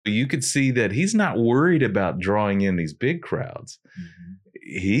you could see that he's not worried about drawing in these big crowds.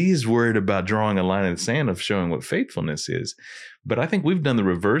 He's worried about drawing a line in the sand of showing what faithfulness is. But I think we've done the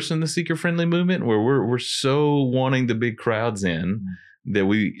reverse in the seeker-friendly movement, where we're so wanting the big crowds in that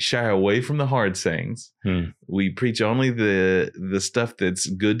we shy away from the hard sayings. We preach only the stuff that's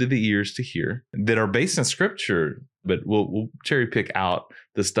good to the ears to hear, that are based in Scripture, but we'll cherry pick out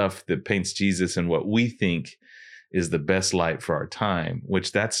the stuff that paints Jesus in what we think is the best light for our time,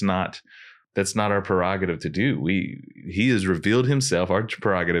 which that's not our prerogative to do. He has revealed himself. Our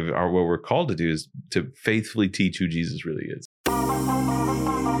prerogative, what we're called to do, is to faithfully teach who Jesus really is.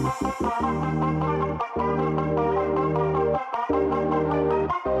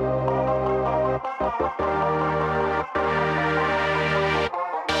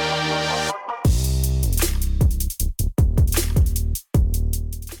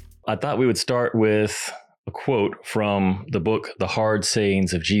 I thought we would start with a quote from the book, The Hard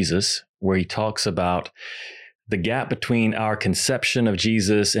Sayings of Jesus, where he talks about the gap between our conception of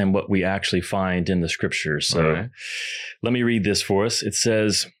Jesus and what we actually find in the Scriptures. So Let me read this for us. It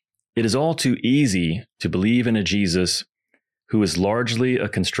says, "It is all too easy to believe in a Jesus who is largely a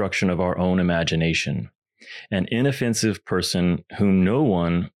construction of our own imagination, an inoffensive person whom no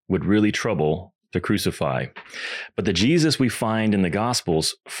one would really trouble to crucify. But the Jesus we find in the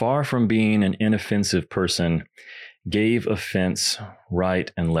Gospels, far from being an inoffensive person, gave offense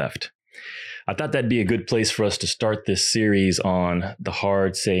right and left." I thought that'd be a good place for us to start this series on the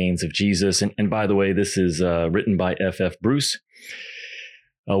hard sayings of Jesus. And by the way, this is written by F.F. Bruce,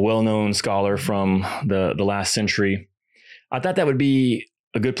 a well-known scholar from the last century. I thought that would be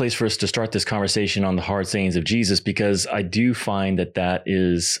a good place for us to start this conversation on the hard sayings of Jesus, because I do find that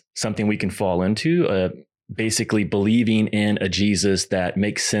is something we can fall into, basically believing in a Jesus that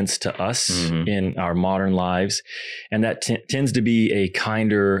makes sense to us in our modern lives. And that tends to be a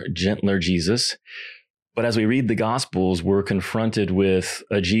kinder, gentler Jesus. But as we read the Gospels, we're confronted with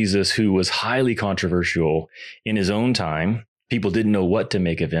a Jesus who was highly controversial in his own time. People didn't know what to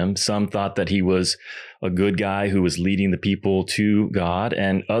make of him. Some thought that he was a good guy who was leading the people to God,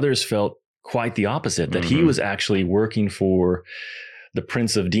 and others felt quite the opposite, that he was actually working for the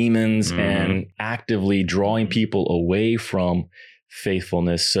prince of demons and actively drawing people away from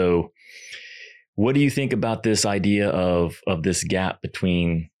faithfulness. So what do you think about this idea of this gap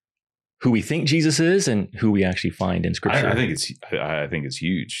between who we think Jesus is and who we actually find in Scripture? I think it's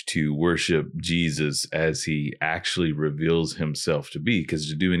huge to worship Jesus as he actually reveals himself to be, because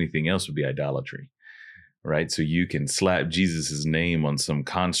to do anything else would be idolatry. Right. So you can slap Jesus's name on some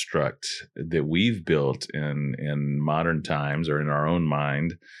construct that we've built in modern times or in our own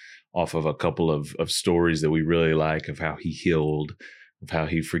mind off of a couple of stories that we really like, of how he healed, of how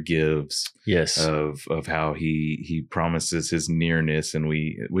he forgives, of how he promises his nearness, and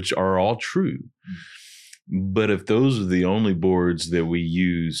which are all true. But if those are the only boards that we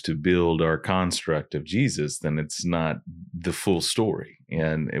use to build our construct of Jesus, then it's not the full story,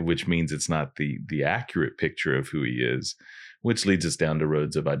 and which means it's not the accurate picture of who he is, which leads us down to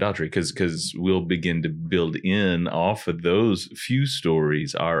roads of idolatry, because we'll begin to build in off of those few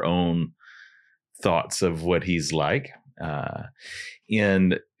stories our own thoughts of what he's like.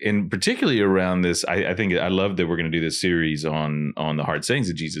 And particularly around this, I think I love that we're going to do this series on the hard sayings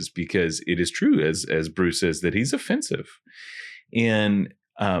of Jesus, because it is true, as Bruce says, that he's offensive. And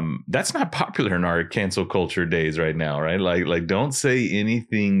that's not popular in our cancel culture days right now, right? Like don't say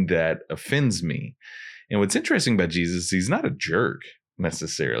anything that offends me. And what's interesting about Jesus, he's not a jerk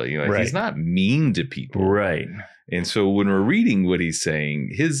necessarily. He's not mean to people. Right. And so when we're reading what he's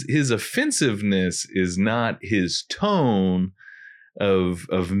saying, his offensiveness is not his tone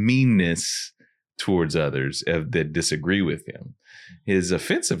of meanness towards others that disagree with him. His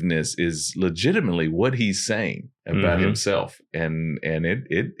offensiveness is legitimately what he's saying about himself. And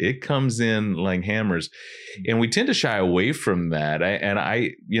it comes in like hammers. And we tend to shy away from that.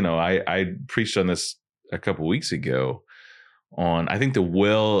 I preached on this a couple weeks ago on, I think,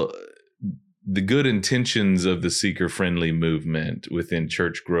 the good intentions of the seeker-friendly movement within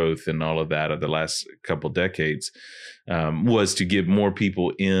church growth and all of that of the last couple decades was to get more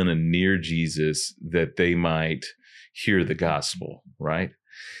people in and near Jesus that they might hear the gospel, right?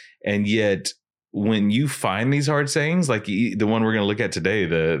 And yet, when you find these hard sayings, like the one we're going to look at today,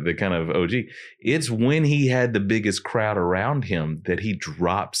 the kind of OG, it's when he had the biggest crowd around him that he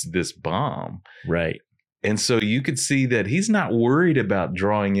drops this bomb. Right. And so you could see that he's not worried about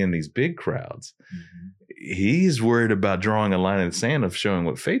drawing in these big crowds. He's worried about drawing a line in the sand of showing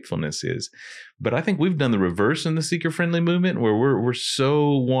what faithfulness is. But I think we've done the reverse in the seeker-friendly movement, where we're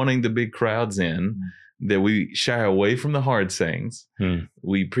so wanting the big crowds in that we shy away from the hard sayings.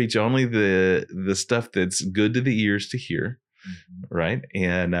 We preach only the stuff that's good to the ears to hear, right?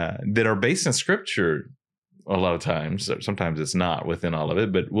 And that are based in Scripture. A lot of times, sometimes it's not within all of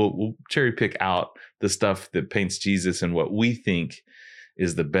it, but we'll cherry pick out the stuff that paints Jesus in what we think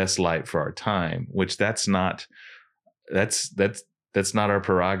is the best light for our time, which that's not our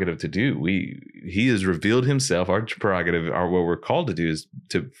prerogative to do. He has revealed himself. Our prerogative, what we're called to do, is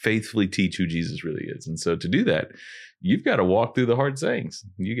to faithfully teach who Jesus really is. And so to do that, you've got to walk through the hard sayings.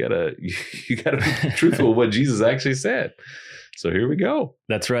 You gotta be truthful with what Jesus actually said. So here we go.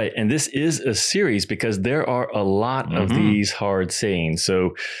 That's right. And this is a series because there are a lot of these hard sayings.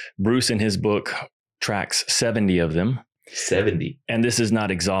 So Bruce in his book tracks 70 of them. 70. And this is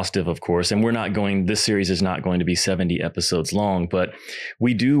not exhaustive, of course. And this series is not going to be 70 episodes long, but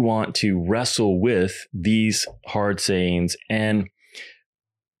we do want to wrestle with these hard sayings and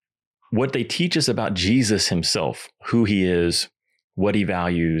what they teach us about Jesus himself, who he is, what he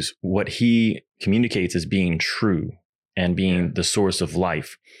values, what he communicates as being true and being the source of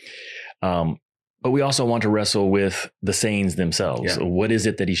life. But we also want to wrestle with the sayings themselves. Yeah. What is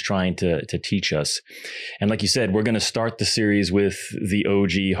it that he's trying to teach us? And like you said, we're going to start the series with the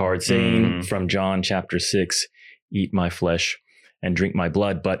OG hard saying from John chapter 6, eat my flesh and drink my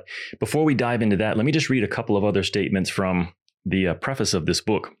blood. But before we dive into that, let me just read a couple of other statements from the preface of this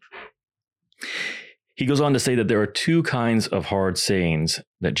book. He goes on to say that there are two kinds of hard sayings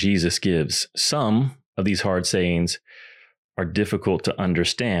that Jesus gives. Some of these hard sayings are difficult to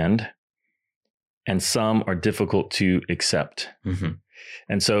understand, and some are difficult to accept.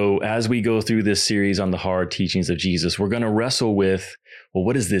 And so as we go through this series on the hard teachings of Jesus, we're going to wrestle with, well,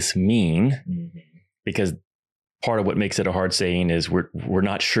 what does this mean? Because part of what makes it a hard saying is we're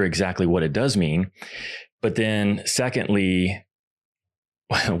not sure exactly what it does mean. But then secondly,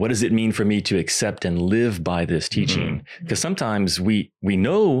 what does it mean for me to accept and live by this teaching? Because sometimes we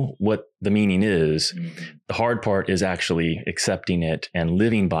know what the meaning is. The hard part is actually accepting it and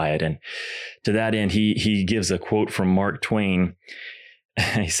living by it. And to that end, he gives a quote from Mark Twain.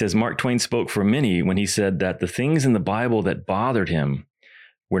 He says, Mark Twain spoke for many when he said that the things in the Bible that bothered him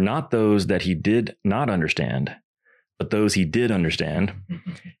were not those that he did not understand, but those he did understand.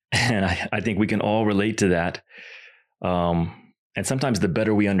 And I think we can all relate to that. And sometimes the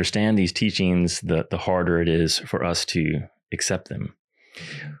better we understand these teachings, the harder it is for us to accept them.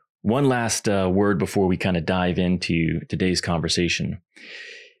 One last word before we kind of dive into today's conversation.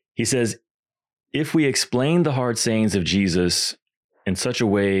 He says, if we explain the hard sayings of Jesus in such a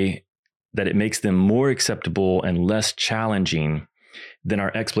way that it makes them more acceptable and less challenging, then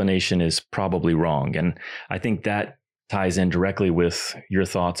our explanation is probably wrong. And I think that ties in directly with your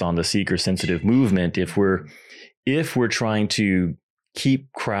thoughts on the seeker-sensitive movement. If we're trying to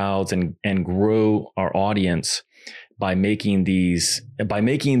keep crowds and grow our audience by making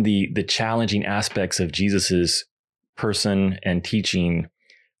the challenging aspects of Jesus's person and teaching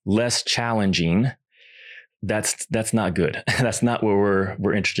less challenging, that's not good. That's not what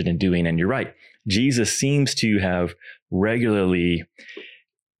we're interested in doing. And you're right. Jesus seems to have regularly,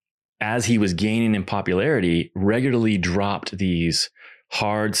 as he was gaining in popularity, regularly dropped these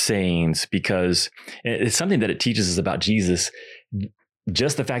hard sayings because it's something that it teaches us about Jesus.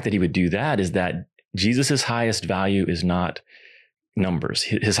 Just the fact that he would do that is that Jesus's highest value is not numbers.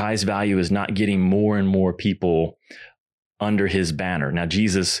 His highest value is not getting more and more people under his banner. Now,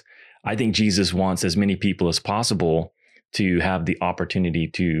 I think Jesus wants as many people as possible to have the opportunity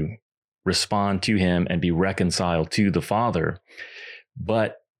to respond to him and be reconciled to the Father.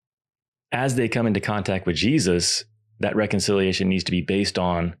 But as they come into contact with Jesus, that reconciliation needs to be based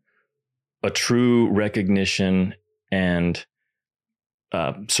on a true recognition and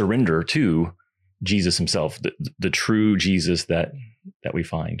surrender to Jesus himself, the true Jesus that we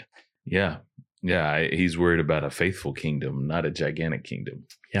find. Yeah. He's worried about a faithful kingdom, not a gigantic kingdom.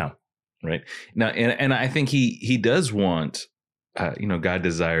 Yeah. Right. Now, and I think he does want, God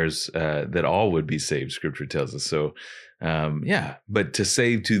desires that all would be saved. Scripture tells us so. But to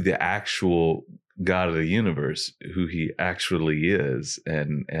save to the actual God of the universe, who he actually is,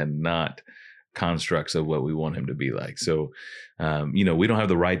 and not constructs of what we want him to be like. So, we don't have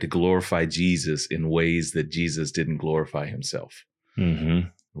the right to glorify Jesus in ways that Jesus didn't glorify himself.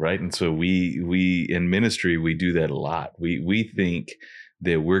 Right. And so we in ministry, we do that a lot. We think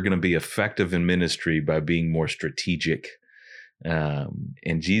that we're going to be effective in ministry by being more strategic.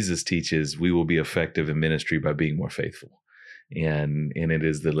 And Jesus teaches we will be effective in ministry by being more faithful. And it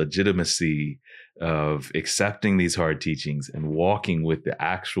is the legitimacy of accepting these hard teachings and walking with the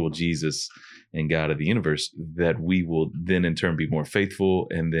actual Jesus and God of the universe, that we will then in turn be more faithful,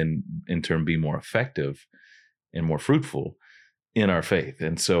 and then in turn be more effective and more fruitful in our faith.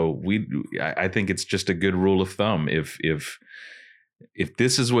 And so I think it's just a good rule of thumb. If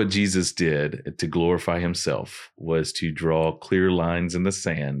this is what Jesus did to glorify himself, was to draw clear lines in the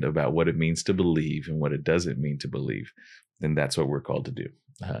sand about what it means to believe and what it doesn't mean to believe, then that's what we're called to do.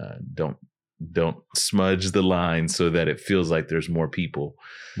 Don't smudge the line so that it feels like there's more people.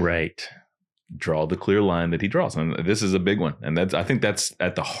 Right. Draw the clear line that he draws. And this is a big one. And I think that's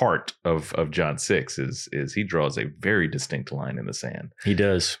at the heart of John 6 is he draws a very distinct line in the sand. He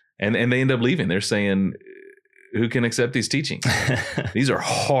does. And they end up leaving. They're saying, who can accept these teachings? These are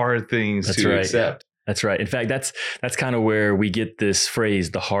hard things to accept. That's right. In fact, that's kind of where we get this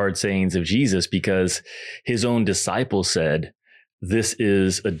phrase, the hard sayings of Jesus, because his own disciples said, this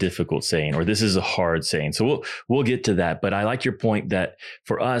is a difficult saying, or this is a hard saying. So we'll get to that. But I like your point that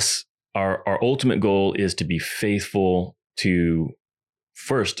for us, our ultimate goal is to be faithful to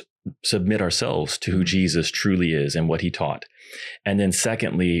first submit ourselves to who Jesus truly is and what he taught. And then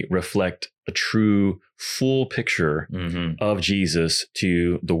secondly, reflect a true full picture of Jesus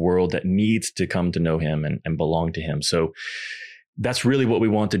to the world that needs to come to know him and belong to him. So that's really what we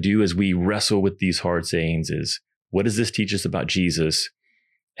want to do as we wrestle with these hard sayings is, what does this teach us about Jesus?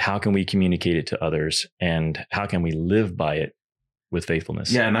 How can we communicate it to others? And how can we live by it with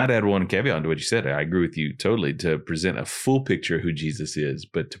faithfulness? Yeah, and I'd add one caveat to what you said. I agree with you totally, to present a full picture of who Jesus is,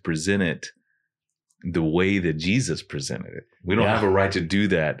 but to present it the way that Jesus presented it. We don't have a right to do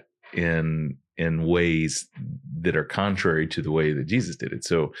that in ways that are contrary to the way that Jesus did it.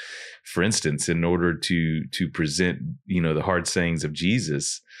 So, for instance, in order to present, the hard sayings of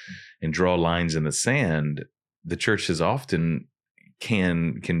Jesus and draw lines in the sand, the church has often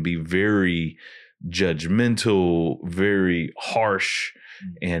can be very judgmental, very harsh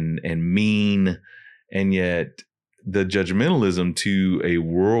and mean, and yet the judgmentalism to a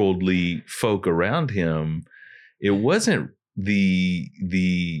worldly folk around him, it wasn't the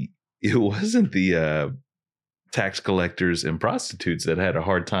tax collectors and prostitutes that had a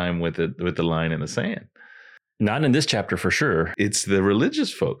hard time with the line in the sand. Not in this chapter for sure. It's the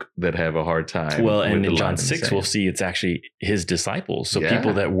religious folk that have a hard time. Well, and in John 6, we'll see it's actually his disciples. So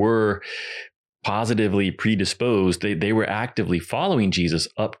people that were positively predisposed, they were actively following Jesus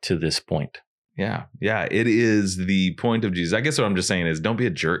up to this point. Yeah. It is the point of Jesus. I guess what I'm just saying is, don't be a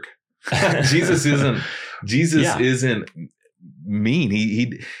jerk. Jesus isn't mean.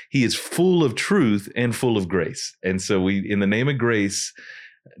 He is full of truth and full of grace. And so we, in the name of grace,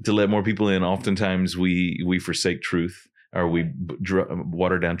 to let more people in, oftentimes we forsake truth, or we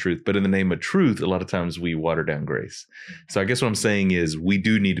water down truth. But in the name of truth, a lot of times we water down grace. So I guess what I'm saying is, we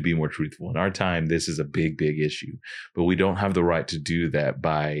do need to be more truthful. In our time, this is a big, big issue. But we don't have the right to do that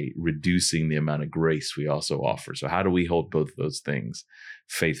by reducing the amount of grace we also offer. So how do we hold both of those things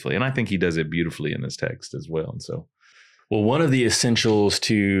faithfully? And I think he does it beautifully in this text as well. And so, well, one of the essentials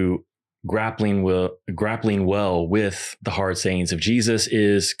to grappling well with the hard sayings of Jesus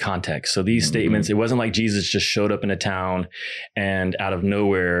is context. So these statements, it wasn't like Jesus just showed up in a town and out of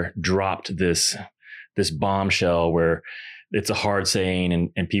nowhere dropped this bombshell where it's a hard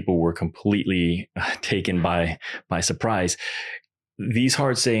saying and people were completely taken by surprise. These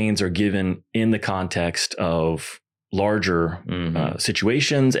hard sayings are given in the context of larger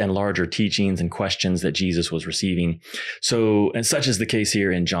situations and larger teachings and questions that Jesus was receiving. So, and such is the case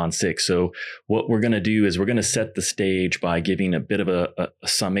here in John 6. So what we're going to do is we're going to set the stage by giving a bit of a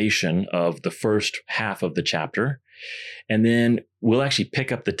summation of the first half of the chapter. And then we'll actually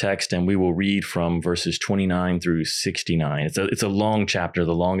pick up the text and we will read from verses 29 through 69. It's a long chapter,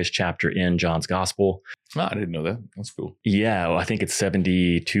 the longest chapter in John's gospel. Oh, I didn't know that. That's cool. Yeah, well, I think it's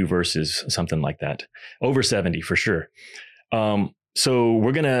 72 verses, something like that. Over 70 for sure. So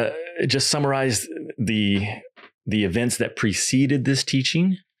we're going to just summarize the events that preceded this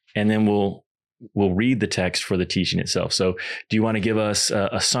teaching, and then we'll read the text for the teaching itself. So do you want to give us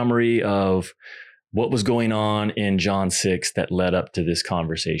a summary of what was going on in John 6 that led up to this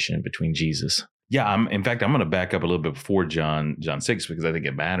conversation between Jesus? Yeah, in fact, I'm going to back up a little bit before John 6, because I think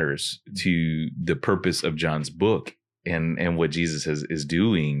it matters to the purpose of John's book and what Jesus is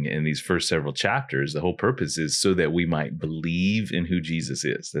doing in these first several chapters. The whole purpose is so that we might believe in who Jesus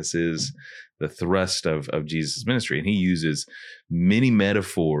is. This is the thrust of Jesus' ministry. And he uses many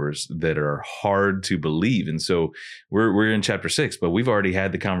metaphors that are hard to believe. And so we're in chapter 6, but we've already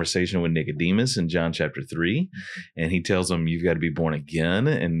had the conversation with Nicodemus in John chapter 3. And he tells them you've got to be born again,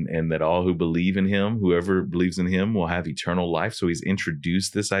 and that all who believe in him, whoever believes in him, will have eternal life. So he's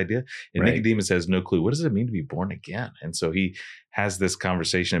introduced this idea. And Right. Nicodemus has no clue. What does it mean to be born again? And so he has this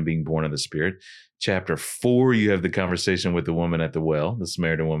conversation of being born of the Spirit. Chapter 4, you have the conversation with the woman at the well, the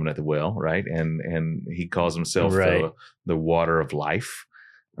Samaritan woman at the well, right? And he calls himself Right. the water of life,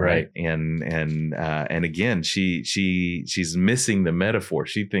 right? And again, she's missing the metaphor.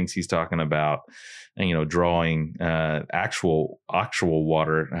 She thinks he's talking about, drawing actual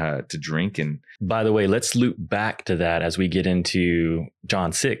water to drink. And By the way, let's loop back to that as we get into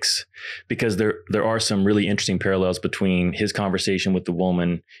John 6, because there are some really interesting parallels between his conversation with the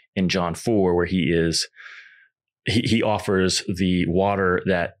woman in John 4, where he offers the water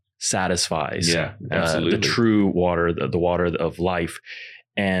that satisfies, absolutely, the true water, the water of life,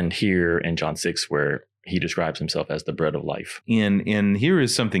 and here in John 6, where he describes himself as the bread of life. And here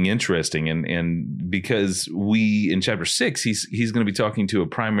is something interesting, and because in chapter 6, he's going to be talking to a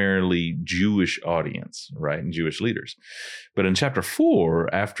primarily Jewish audience, right, and Jewish leaders. But in chapter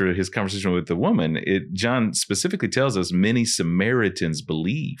 4, after his conversation with the woman, John specifically tells us many Samaritans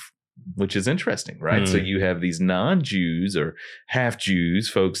believe, which is interesting, right? So you have these non-Jews or half-Jews,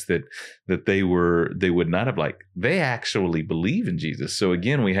 folks that they would not have they actually believe in Jesus. So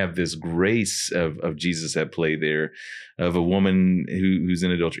again, we have this grace of Jesus at play there, of a woman who's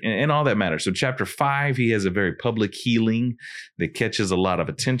in adultery, and all that matters. So chapter 5, he has a very public healing that catches a lot of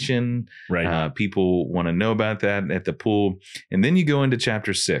attention. Right. People want to know about that at the pool. And then you go into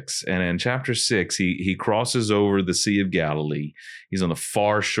chapter 6, and in chapter 6, he crosses over the Sea of Galilee. He's on the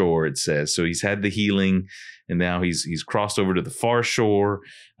far shore, it says. So he's had the healing, and now he's crossed over to the far shore,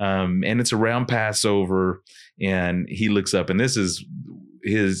 and it's around Passover, and he looks up, and this is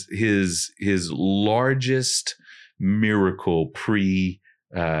his largest miracle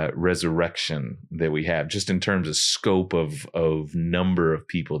resurrection that we have, just in terms of scope of number of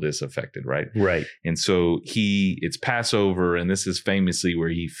people this affected, right? Right. And so it's Passover, and this is famously where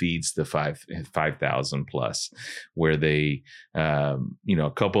he feeds the 5,000 plus, where they, a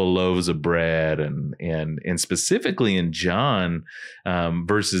couple of loaves of bread, and specifically in John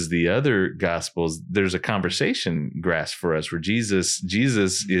versus the other gospels, there's a conversation grasped for us where Jesus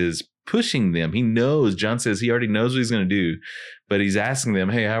is pushing them. He knows, John says he already knows what he's going to do, but he's asking them,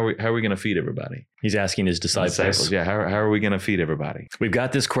 hey, how are we going to feed everybody? He's asking his disciples. Yeah, how are we going to feed everybody? We've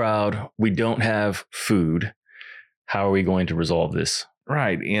got this crowd. We don't have food. How are we going to resolve this?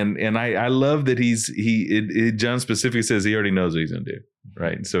 Right. And I love that John specifically says he already knows what he's going to do.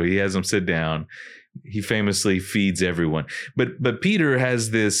 Right. So he has them sit down. He famously feeds everyone. But Peter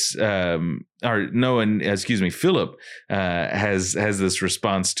has this, Philip has this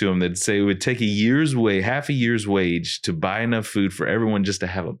response to him that say it would take half a year's wage to buy enough food for everyone just to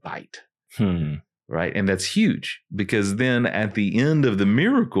have a bite. Right. And that's huge, because then at the end of the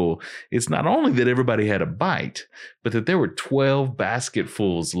miracle, it's not only that everybody had a bite, but that there were 12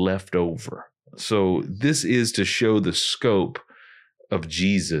 basketfuls left over. So this is to show the scope of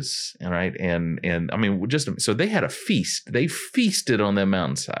Jesus, right? And I mean, so they had a feast. They feasted on that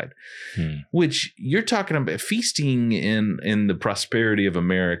mountainside, which you're talking about feasting in the prosperity of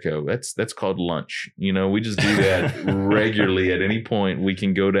America. That's called lunch. We just do that regularly. At any point, we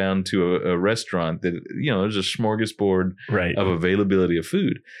can go down to a restaurant that, there's a smorgasbord of availability of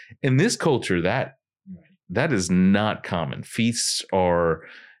food. In this culture, that is not common. Feasts are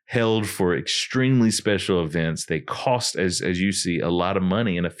held for extremely special events. They cost, as you see, a lot of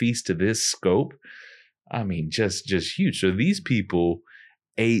money. And a feast to this scope, I mean, just huge. So these people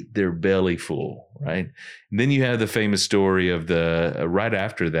ate their belly full, right? And then you have the famous story of right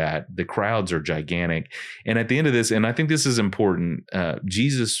after that, the crowds are gigantic. And at the end of this, and I think this is important,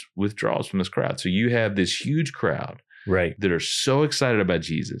 Jesus withdraws from this crowd. So you have this huge crowd, right, that are so excited about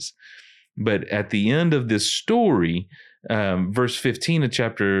Jesus. But at the end of this story, verse 15 of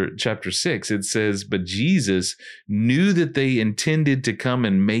chapter 6, it says, but Jesus knew that they intended to come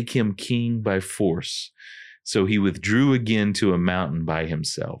and make him king by force. So he withdrew again to a mountain by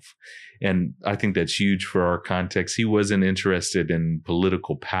himself. And I think that's huge for our context. He wasn't interested in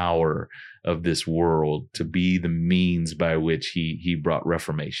political power of this world to be the means by which he brought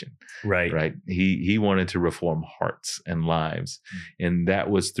reformation. Right. He wanted to reform hearts and lives. And that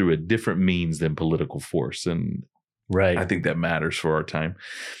was through a different means than political force. And I think that matters for our time.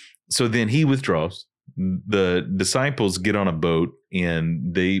 So then he withdraws. The disciples get on a boat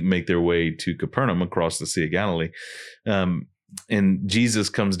and they make their way to Capernaum across the Sea of Galilee. And Jesus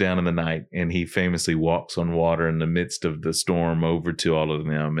comes down in the night, and he famously walks on water in the midst of the storm over to all of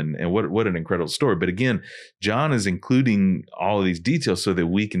them. And what an incredible story. But again, John is including all of these details so that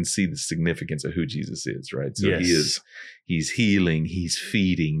we can see the significance of who Jesus is, right? So he's healing, he's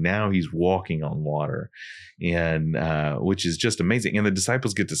feeding, now he's walking on water, and which is just amazing. And the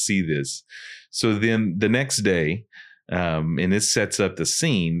disciples get to see this. So then the next day, and this sets up the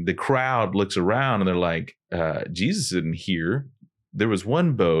scene, the crowd looks around and they're like, Jesus isn't here. There was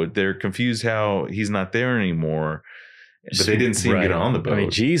one boat. They're confused how he's not there anymore, but they didn't see him get on the boat. I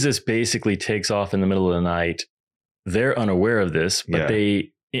mean, Jesus basically takes off in the middle of the night. They're unaware of this, but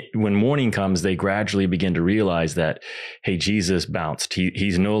when morning comes, they gradually begin to realize that, hey, Jesus bounced.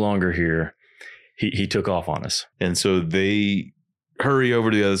 He's no longer here. He took off on us. And so they hurry over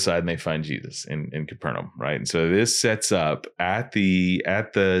to the other side and they find Jesus in Capernaum, right? And so this sets up at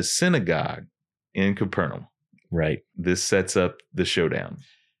the synagogue in Capernaum. Right. This sets up the showdown.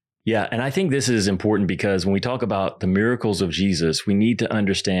 Yeah. And I think this is important because when we talk about the miracles of Jesus, we need to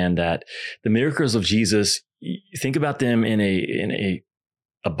understand that the miracles of Jesus, think about them in a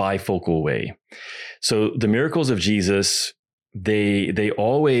bifocal way. So the miracles of Jesus, they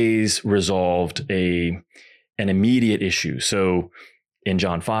always resolved an immediate issue. So in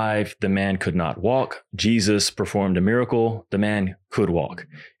John 5, the man could not walk. Jesus performed a miracle. The man could walk.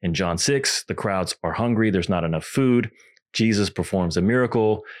 In John 6, the crowds are hungry. There's not enough food. Jesus performs a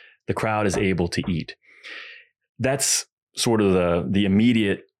miracle. The crowd is able to eat. That's sort of the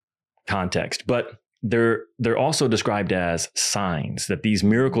immediate context. But they're also described as signs, that these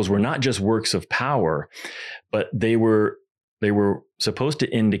miracles were not just works of power, but they were supposed to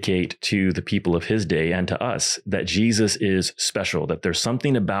indicate to the people of his day and to us that Jesus is special, that there's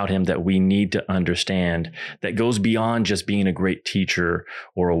something about him that we need to understand that goes beyond just being a great teacher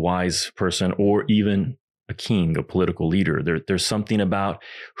or a wise person or even a king, a political leader. There's something about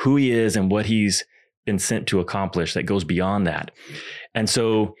who he is and what he's been sent to accomplish that goes beyond that. And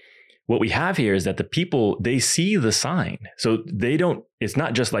so what we have here is that the people, they see the sign. So it's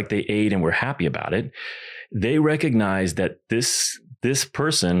not just like they ate and were happy about it. They recognize that this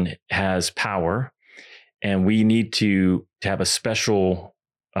person has power, and we need to have a special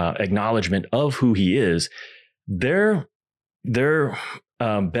acknowledgement of who he is. Their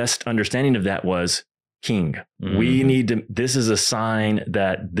best understanding of that was king. Mm-hmm. We need to, this is a sign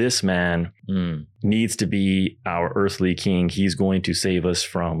that this man needs to be our earthly king. He's going to save us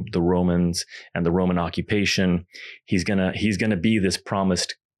from the Romans and the Roman occupation. He's gonna be this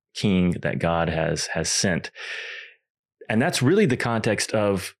promised king that God has sent. And that's really the context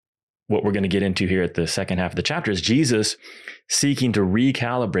of what we're going to get into here at the second half of the chapter, is Jesus seeking to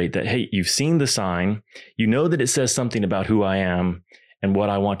recalibrate that, hey, you've seen the sign, you know that it says something about who I am and what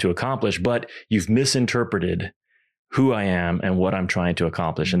I want to accomplish, but you've misinterpreted who I am and what I'm trying to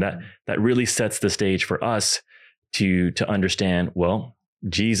accomplish. And that really sets the stage for us to understand, well,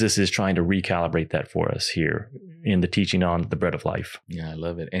 Jesus is trying to recalibrate that for us here in the teaching on the bread of life. Yeah, I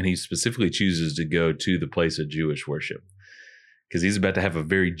love it. And he specifically chooses to go to the place of Jewish worship because he's about to have a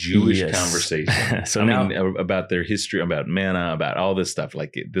very Jewish conversation. So now, about their history, about manna, about all this stuff.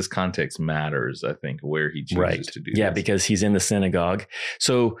 Like this context matters, I think, where he chooses to do Yeah, this. because he's in the synagogue.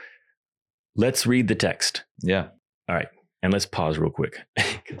 So let's read the text. Yeah. All right. And let's pause real quick.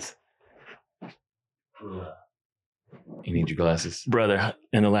 You need your glasses. Brother,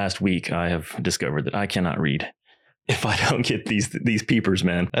 in the last week, I have discovered that I cannot read if I don't get these peepers,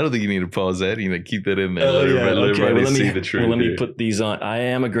 man. I don't think you need to pause that. You need to keep that in there. Let everybody see the truth. Let me put these on. I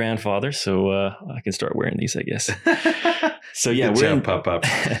am a grandfather, so I can start wearing these, I guess. So yeah,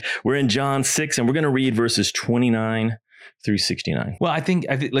 we're in John 6, and we're going to read verses 29 through 69. Well, I think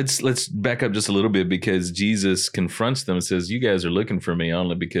let's back up just a little bit, because Jesus confronts them and says, you guys are looking for me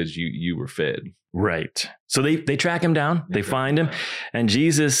only because you were fed. Right. So they track him down, they find him, and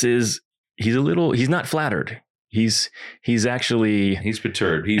Jesus he's not flattered. He's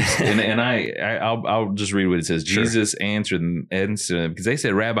perturbed. I'll just read what it says. Sure. Jesus answered them because they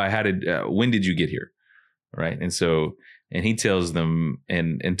said, Rabbi, when did you get here? Right. And he tells them,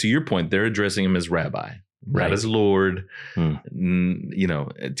 and to your point, they're addressing him as Rabbi. Right. Not as Lord,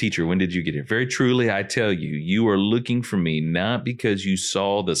 teacher, when did you get here? Very truly, I tell you, you are looking for me, not because you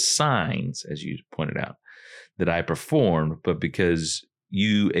saw the signs, as you pointed out, that I performed, but because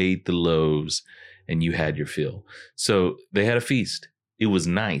you ate the loaves and you had your fill. So they had a feast. It was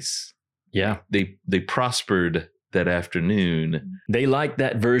nice. Yeah. They prospered that afternoon. They liked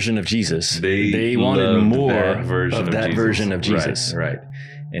that version of Jesus. They wanted more of that version of Jesus. Right.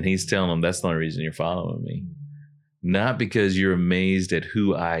 And he's telling them, that's the only reason you're following me. Not because you're amazed at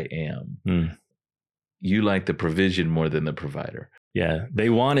who I am. You like the provision more than the provider. Yeah. They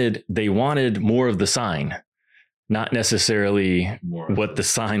wanted more of the sign, not necessarily what the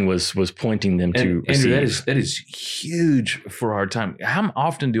sign was pointing them to receive. Andrew, that is huge for our time. How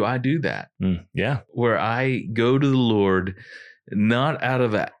often do I do that? Yeah. Where I go to the Lord not out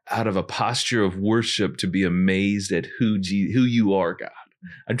of a posture of worship to be amazed at who you are, God.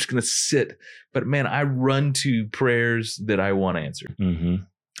 I'm just going to sit. But man, I run to prayers that I want answered. Mm-hmm.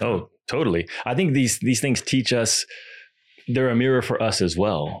 Oh, totally. I think these things teach us, they're a mirror for us as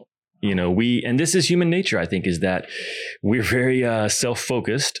well. And this is human nature, I think, is that we're very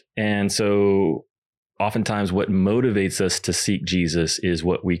self-focused. And so oftentimes what motivates us to seek Jesus is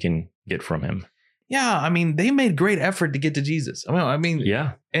what we can get from him. Yeah. I mean, they made great effort to get to Jesus.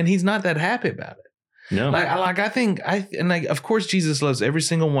 Yeah. And he's not that happy about it. No. Of course, Jesus loves every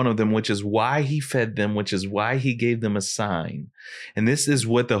single one of them, which is why he fed them, which is why he gave them a sign. And this is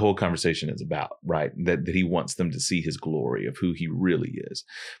what the whole conversation is about, right? That he wants them to see his glory of who he really is.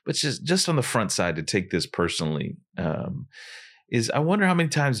 But just on the front side, to take this personally, is I wonder how many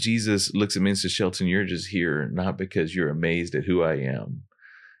times Jesus looks at me and says, Shelton, you're just here, not because you're amazed at who I am,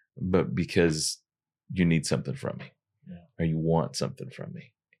 but because you need something from me, or you want something from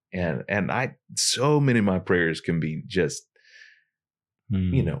me. And so many of my prayers can be just,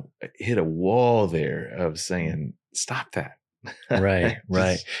 hit a wall there of saying, stop that. Right.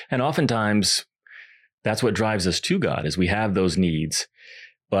 And oftentimes that's what drives us to God, is we have those needs,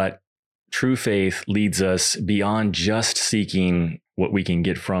 but true faith leads us beyond just seeking what we can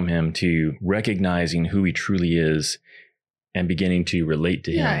get from him to recognizing who he truly is and beginning to relate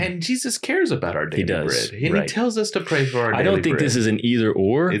to him. Yeah, and Jesus cares about our daily bread. And he tells us to pray for our daily bread. I don't think this is an either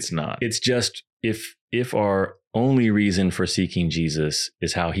or. It's not. It's just if our only reason for seeking Jesus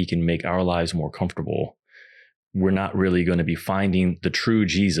is how he can make our lives more comfortable, we're not really going to be finding the true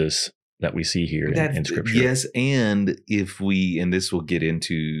Jesus that we see here in Scripture. Yes, and and this will get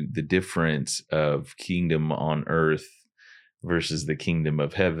into the difference of kingdom on earth versus the kingdom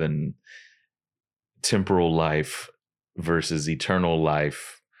of heaven, temporal life versus eternal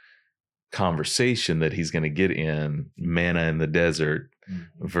life conversation that he's going to get in manna in the desert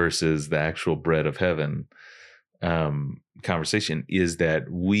versus the actual bread of heaven conversation, is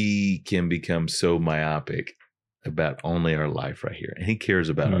that we can become so myopic about only our life right here. And he cares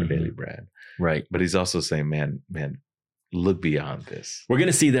about our daily bread. Right. But he's also saying, man, look beyond this. We're going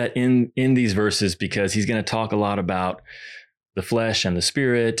to see that in these verses, because he's going to talk a lot about the flesh and the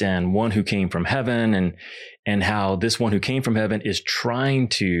spirit and one who came from heaven, and how this one who came from heaven is trying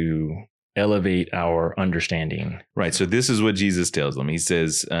to elevate our understanding. Right. So this is what Jesus tells them. He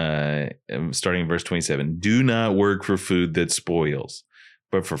says, starting in verse 27, do not work for food that spoils,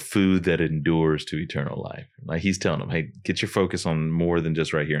 but for food that endures to eternal life. Like he's telling them, hey, get your focus on more than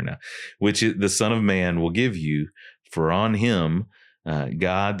just right here and now, which the Son of Man will give you, for on him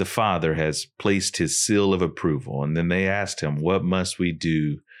God the Father has placed his seal of approval. And then they asked him, what must we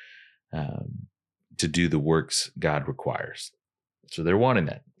do to do the works God requires? So they're wanting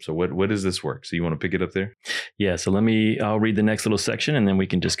that. So what is this work? So you want to pick it up there? Yeah. So I'll read the next little section, and then we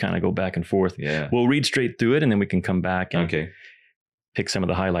can just kind of go back and forth. Yeah. We'll read straight through it, and then we can come back and pick some of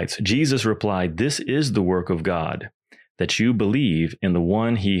the highlights. Jesus replied, this is the work of God, that you believe in the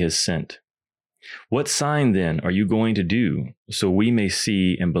one he has sent. What sign then are you going to do so we may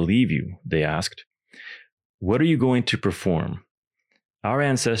see and believe you? They asked. What are you going to perform? Our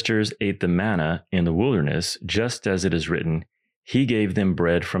ancestors ate the manna in the wilderness, just as it is written, he gave them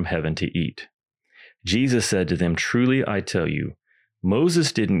bread from heaven to eat. Jesus said to them, truly I tell you,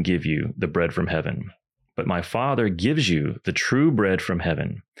 Moses didn't give you the bread from heaven, but my Father gives you the true bread from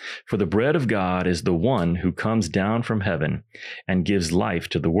heaven. For the bread of God is the one who comes down from heaven and gives life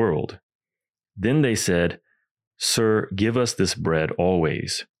to the world. Then they said, Sir, give us this bread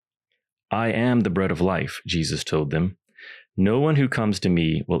always. I am the bread of life, Jesus told them. No one who comes to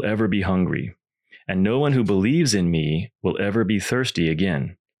me will ever be hungry, and no one who believes in me will ever be thirsty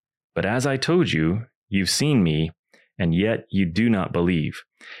again. But as I told you, you've seen me, and yet you do not believe.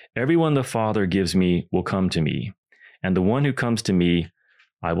 Everyone the Father gives me will come to me, and the one who comes to me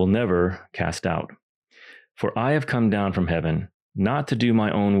I will never cast out. For I have come down from heaven, not to do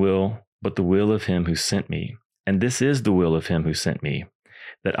my own will, but the will of him who sent me. And this is the will of him who sent me,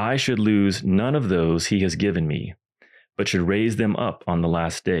 that I should lose none of those he has given me, but should raise them up on the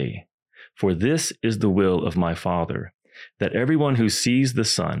last day. For this is the will of my Father, that everyone who sees the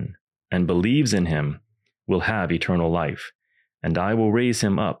Son and believes in him will have eternal life, and I will raise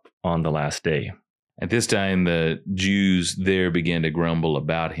him up on the last day. At this time, the Jews there began to grumble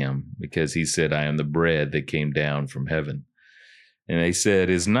about him, because he said, I am the bread that came down from heaven. And they said,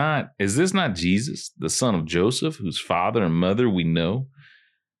 Is this not Jesus, the son of Joseph, whose father and mother we know?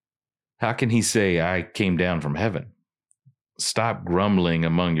 How can he say, I came down from heaven? Stop grumbling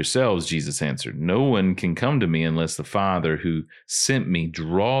among yourselves, Jesus answered. No one can come to me unless the Father who sent me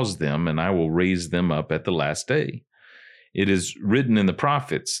draws them, and I will raise them up at the last day. It is written in the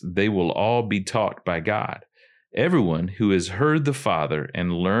prophets, they will all be taught by God. Everyone who has heard the Father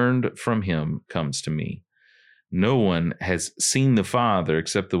and learned from him comes to me. No one has seen the Father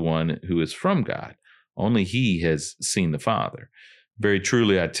except the one who is from God. Only he has seen the Father. Very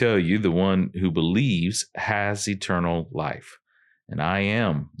truly, I tell you, the one who believes has eternal life, and I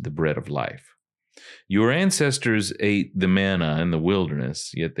am the bread of life. Your ancestors ate the manna in the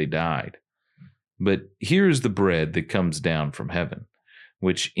wilderness, yet they died. But here is the bread that comes down from heaven,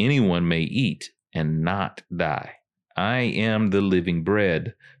 which anyone may eat and not die. I am the living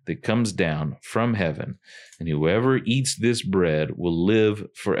bread that comes down from heaven, and whoever eats this bread will live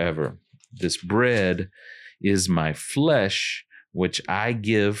forever. This bread is my flesh, which I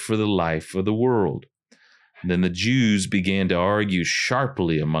give for the life of the world. Then the Jews began to argue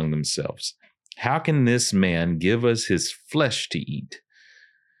sharply among themselves. How can this man give us his flesh to eat?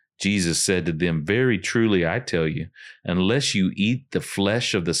 Jesus said to them, Very truly, I tell you, unless you eat the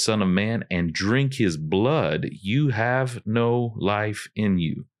flesh of the Son of Man and drink his blood, you have no life in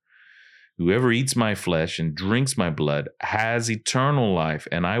you. Whoever eats my flesh and drinks my blood has eternal life,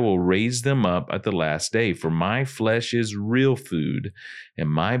 and I will raise them up at the last day. For my flesh is real food, and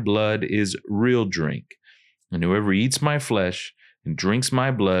my blood is real drink. And whoever eats my flesh and drinks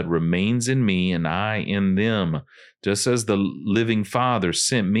my blood remains in me, and I in them. Just as the living Father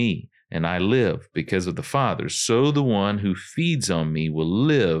sent me, and I live because of the Father, so the one who feeds on me will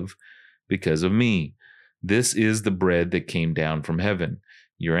live because of me. This is the bread that came down from heaven.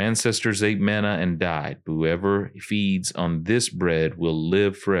 Your ancestors ate manna and died. Whoever feeds on this bread will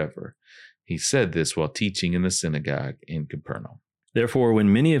live forever. He said this while teaching in the synagogue in Capernaum. Therefore,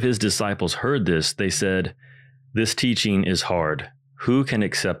 when many of his disciples heard this, they said, This teaching is hard. Who can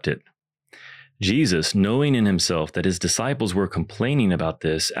accept it? Jesus, knowing in himself that his disciples were complaining about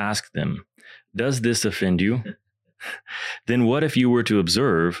this, asked them, Does this offend you? Then what if you were to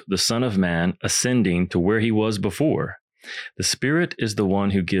observe the Son of Man ascending to where he was before? The Spirit is the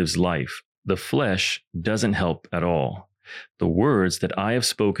one who gives life. The flesh doesn't help at all. The words that I have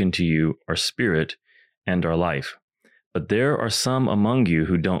spoken to you are spirit and are life. But there are some among you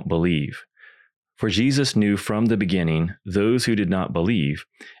who don't believe. For Jesus knew from the beginning those who did not believe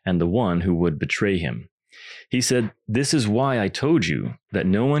and the one who would betray him. He said, This is why I told you that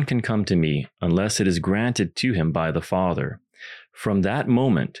no one can come to me unless it is granted to him by the Father. From that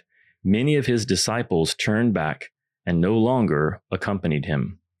moment, many of his disciples turned back and no longer accompanied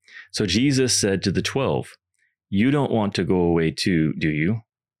him. So Jesus said to the 12, You don't want to go away too, do you?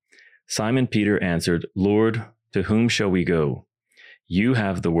 Simon Peter answered, Lord, to whom shall we go? You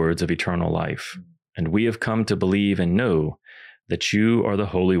have the words of eternal life, and we have come to believe and know that you are the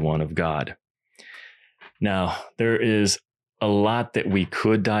Holy One of God. Now, there is a lot that we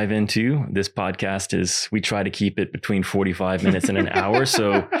could dive into. This podcast we try to keep it between 45 minutes and an hour.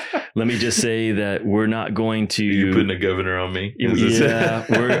 So let me just say that we're not going to. You're putting a governor on me. Yeah,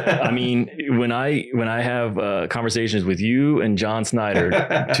 when I have conversations with you and John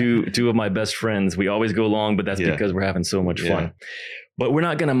Snyder, two of my best friends, we always go long, but that's because we're having so much fun. But we're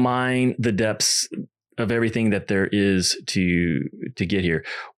not going to mine the depths of everything that there is to get here.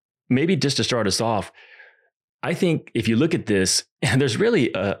 Maybe just to start us off, I think if you look at this, there's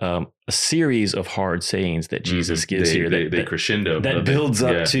really a series of hard sayings that Jesus gives here. They crescendo. That builds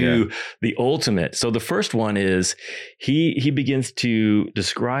up to the ultimate. So the first one is he begins to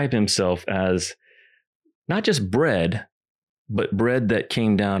describe himself as not just bread, but bread that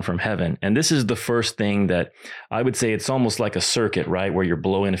came down from heaven. And this is the first thing that I would say it's almost like a circuit, right? Where you're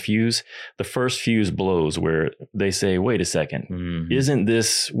blowing a fuse. The first fuse blows where they say, wait a second, isn't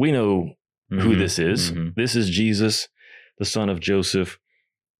this, we know who this is. This is Jesus, the son of Joseph.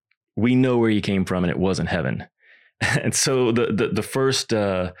 We know where he came from, and it wasn't heaven. And so the first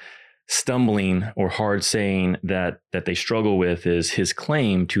stumbling or hard saying that they struggle with is his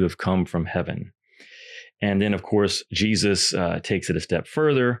claim to have come from heaven. And then, of course, Jesus takes it a step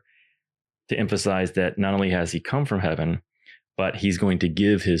further to emphasize that not only has he come from heaven, but he's going to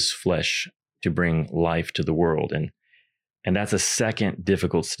give his flesh to bring life to the world. And that's a second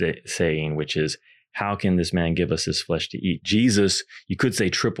difficult saying, which is, how can this man give us his flesh to eat? Jesus, you could say,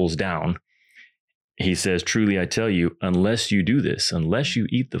 triples down. He says, truly, I tell you, unless you do this, unless you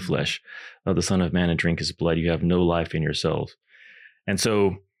eat the flesh of the Son of Man and drink his blood, you have no life in yourselves. And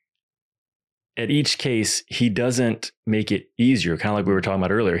so at each case, he doesn't make it easier, kind of like we were talking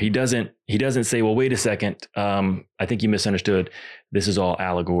about earlier. He doesn't say, well, wait a second. I think you misunderstood. This is all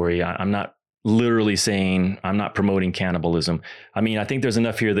allegory. I'm not literally saying, I'm not promoting cannibalism. I mean, I think there's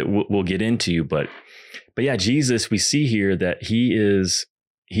enough here that we'll get into, but yeah, Jesus, we see here that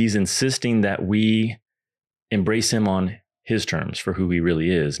he's insisting that we embrace him on his terms for who he really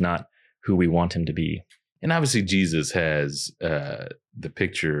is, not who we want him to be. And obviously Jesus has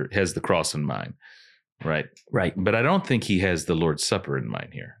the cross in mind, right? Right. But I don't think he has the Lord's Supper in mind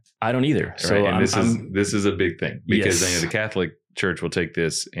here. I don't either. So right? And this is a big thing, because Yes. the Catholic Church will take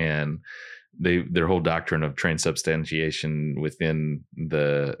this, and their whole doctrine of transubstantiation within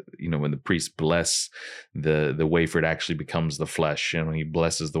the, when the priest bless the wafer, it actually becomes the flesh, and when he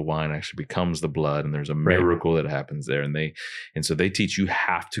blesses the wine, it actually becomes the blood, and there's a miracle that happens there. And so they teach you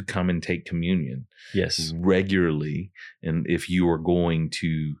have to come and take communion regularly, and if you are going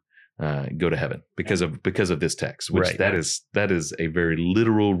to go to heaven because of this text, which that is a very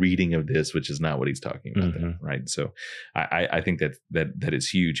literal reading of this, which is not what he's talking about there, right? So I think that is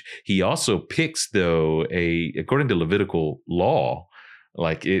huge. He also picks, though, according to Levitical law,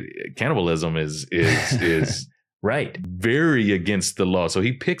 like cannibalism is right, very against the law. So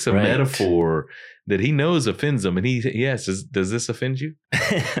he picks a metaphor that he knows offends them, and he asks, does this offend you?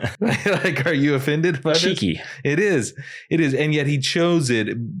 Like, are you offended by Cheeky. This? It is. And yet he chose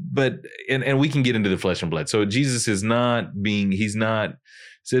it, but, and we can get into the flesh and blood. So Jesus is he's not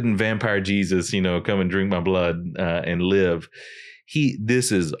sitting vampire Jesus, come and drink my blood and live.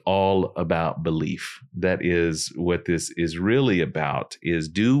 This is all about belief. That is what this is really about, is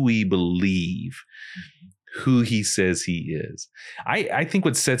do we believe who he says he is? I think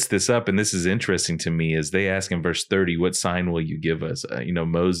what sets this up, and this is interesting to me, is they ask in verse 30, what sign will you give us?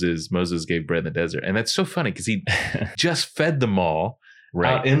 Moses gave bread in the desert. And that's so funny because he just fed them all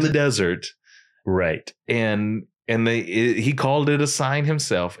out in the desert. Right. And he called it a sign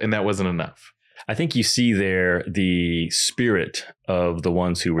himself, and that wasn't enough. I think you see there the spirit of the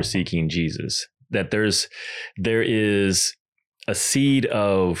ones who were seeking Jesus, that there is a seed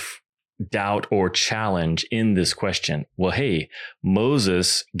of doubt or challenge in this question. Well, hey,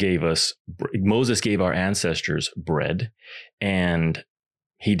 Moses gave our ancestors bread, and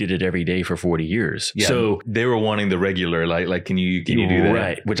he did it every day for 40 years. Yeah, so they were wanting the regular, like, can you do that?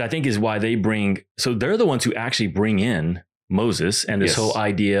 Right. Which I think is why they're the ones who actually bring in Moses and this whole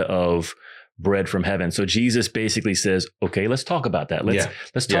idea of bread from heaven. So Jesus basically says, okay, let's talk about that.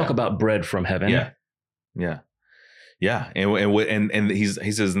 Let's talk about bread from heaven. Yeah. And he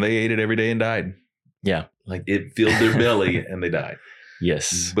says, and they ate it every day and died. Yeah. Like, it filled their belly and they died.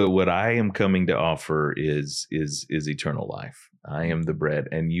 Yes. But what I am coming to offer is eternal life. I am the bread,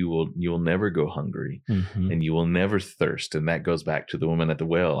 and you will never go hungry, and you will never thirst. And that goes back to the woman at the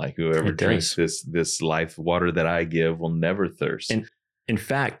well. Like, whoever drinks this life water that I give will never thirst. And in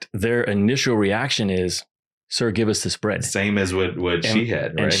fact, their initial reaction is, sir, give us this bread. Same as what she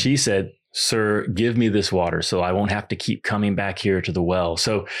had, right? And she said, sir, give me this water so I won't have to keep coming back here to the well.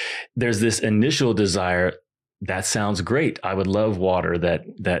 So there's this initial desire. That sounds great. I would love water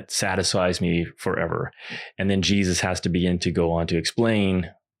that satisfies me forever. And then Jesus has to begin to go on to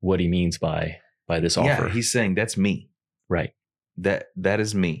explain what he means by this offer. Yeah, he's saying, that's me. Right. That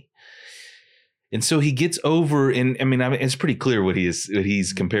is me. And so he gets over, and I mean, it's pretty clear what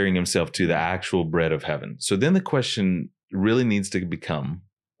he's comparing himself to, the actual bread of heaven. So then the question really needs to become,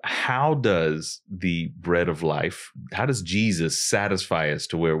 how does the bread of life, how does Jesus satisfy us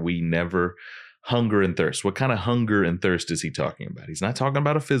to where we never hunger and thirst? What kind of hunger and thirst is he talking about? He's not talking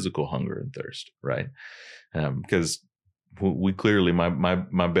about a physical hunger and thirst, right? Because we clearly,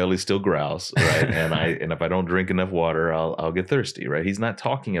 my belly still growls, right? and if I don't drink enough water, I'll get thirsty, right? He's not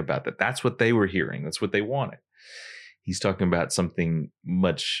talking about that. That's what they were hearing. That's what they wanted. He's talking about something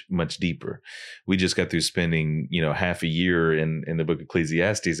much, much deeper. We just got through spending, half a year in the book of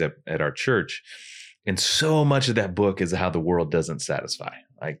Ecclesiastes at our church. And so much of that book is how the world doesn't satisfy.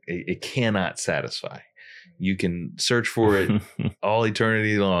 Like, it cannot satisfy. You can search for it all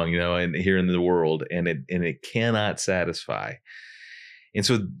eternity long, and here in the world, and it cannot satisfy. And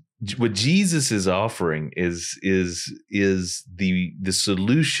so what Jesus is offering is the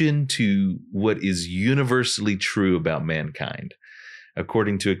solution to what is universally true about mankind,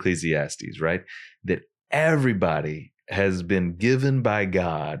 according to Ecclesiastes, right? That everybody has been given by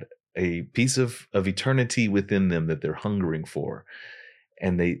God a piece of eternity within them that they're hungering for,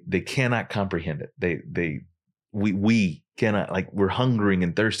 and they cannot comprehend it. We cannot, like, we're hungering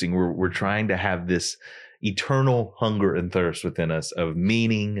and thirsting. We're trying to have this eternal hunger and thirst within us of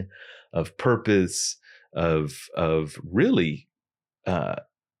meaning, of purpose, of really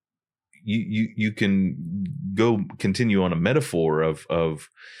you can go continue on a metaphor of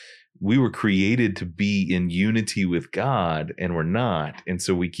we were created to be in unity with God, and we're not. And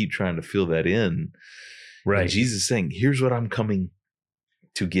so we keep trying to fill that in. Right. And Jesus is saying, here's what I'm coming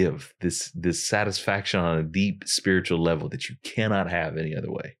to give, this satisfaction on a deep spiritual level that you cannot have any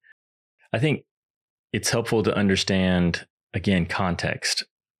other way. I think it's helpful to understand, again, context.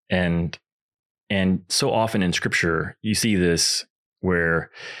 And so often in scripture, you see this where,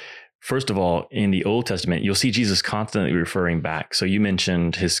 first of all, in the Old Testament, you'll see Jesus constantly referring back. So you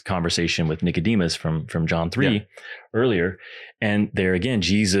mentioned his conversation with Nicodemus from John 3 earlier. And there again,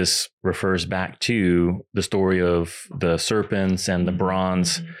 Jesus refers back to the story of the serpents and the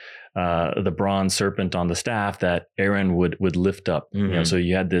bronze serpent on the staff that Aaron would lift up. You know, so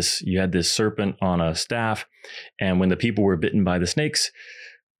you had this serpent on a staff, and when the people were bitten by the snakes,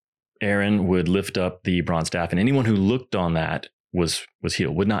 Aaron would lift up the bronze staff, and anyone who looked on that was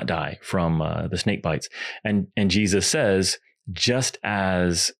healed, would not die from the snake bites. And Jesus says, just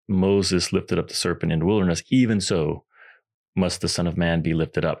as Moses lifted up the serpent in the wilderness, even so must the Son of Man be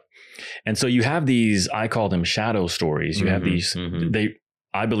lifted up. And so you have these, I call them shadow stories. You have these,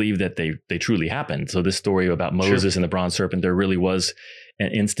 I believe that they truly happened. So this story about Moses and the bronze serpent, there really was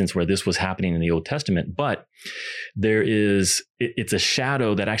an instance where this was happening in the Old Testament, but it's a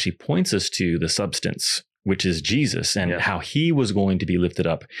shadow that actually points us to the substance, which is Jesus, and how he was going to be lifted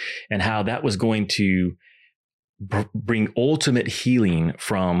up, and how that was going to bring ultimate healing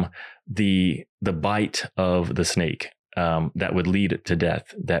from the bite of the snake that would lead to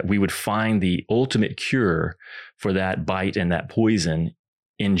death, that we would find the ultimate cure for that bite and that poison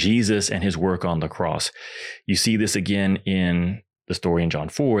in Jesus and his work on the cross. You see this again in the story in John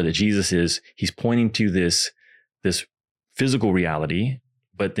 4, that he's pointing to this physical reality,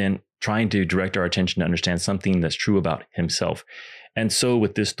 but then trying to direct our attention to understand something that's true about himself. And so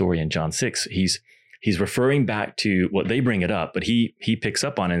with this story in John 6, he's referring back to what they bring it up, but he picks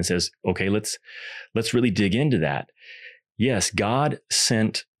up on it and says, okay, let's really dig into that. Yes, God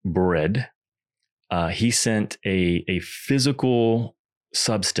sent bread. He sent a physical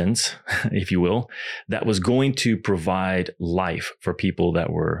substance, if you will, that was going to provide life for people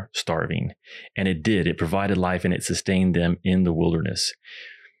that were starving. And it did. It provided life, and it sustained them in the wilderness.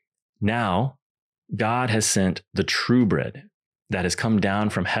 Now, God has sent the true bread that has come down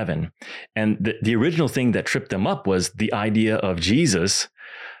from heaven. And the original thing that tripped them up was the idea of Jesus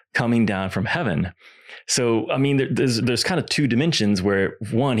coming down from heaven. So, I mean, there's kind of two dimensions where,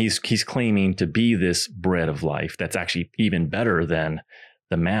 one, he's claiming to be this bread of life that's actually even better than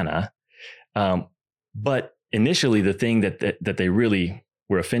the manna. But initially, the thing that they really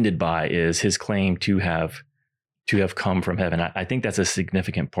were offended by is his claim to have come from heaven. I think that's a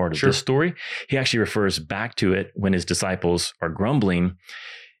significant part of this story. He actually refers back to it when his disciples are grumbling.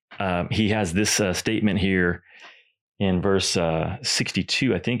 He has this statement here in verse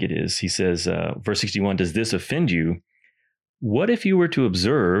 62, I think it is. He says, verse 61, does this offend you? What if you were to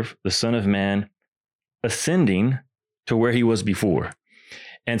observe the Son of Man ascending to where he was before?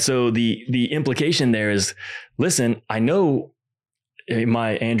 And so the implication there is, listen, I know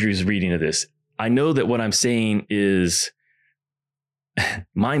Andrew's reading of this. I know that what I'm saying is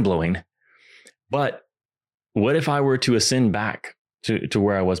mind-blowing, but what if I were to ascend back to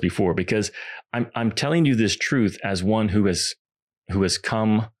where I was before? Because I'm telling you this truth as one who has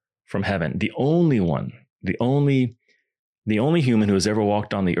come from heaven, the only one, the only human who has ever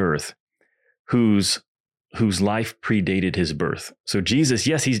walked on the earth, whose life predated his birth. So Jesus,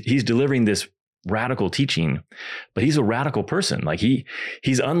 yes, he's delivering this radical teaching, but he's a radical person. Like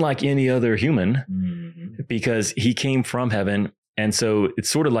he's unlike any other human because he came from heaven. And so it's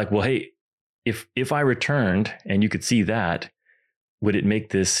sort of like, well, hey, if I returned and you could see that, would it make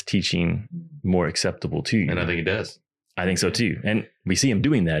this teaching more acceptable to you? And I think it does. I think so too. And we see him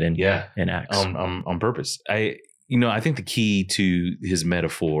doing that in Acts. On purpose. I think the key to his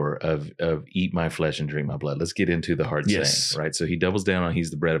metaphor of eat my flesh and drink my blood, let's get into the hard saying, right? So he doubles down on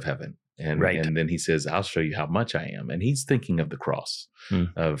he's the bread of heaven. And then he says, I'll show you how much I am. And he's thinking of the cross,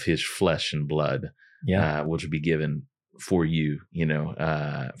 of his flesh and blood, which will be given for you,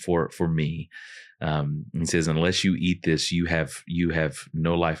 for me. He says, unless you eat this, you have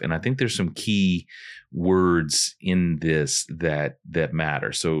no life. And I think there's some key words in this that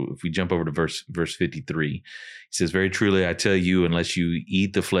matter. So if we jump over to verse 53, he says, very truly, I tell you, unless you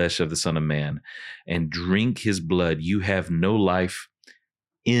eat the flesh of the Son of Man and drink his blood, you have no life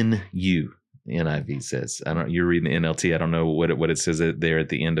in you. The NIV says, you're reading the NLT. I don't know what it says there at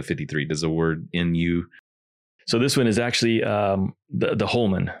the end of 53. Does the word in you? So this one is actually the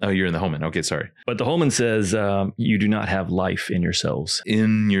Holman. Oh, you're in the Holman. Okay, sorry. But the Holman says you do not have life in yourselves.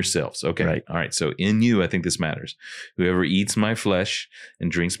 In yourselves. Okay. Right. All right. So in you, I think this matters. Whoever eats my flesh and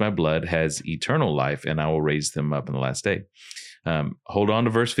drinks my blood has eternal life, and I will raise them up in the last day. Hold on to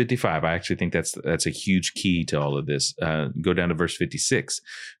verse 55. I actually think that's a huge key to all of this. Go down to verse 56.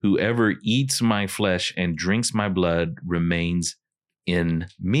 Whoever eats my flesh and drinks my blood remains in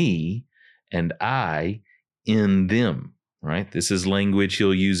me, and I in them. Right? This is language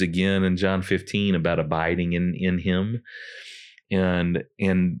he'll use again in John 15 about abiding in him. And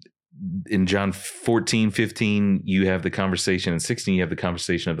in John 14, 15, you have the conversation. In 16, you have the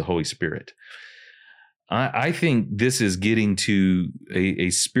conversation of the Holy Spirit. I think this is getting to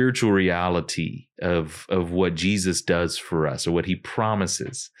a spiritual reality of what Jesus does for us, or what he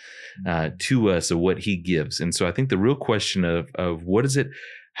promises to us, or what he gives. And so I think the real question of what is it,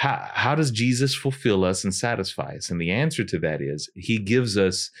 how does Jesus fulfill us and satisfy us? And the answer to that is he gives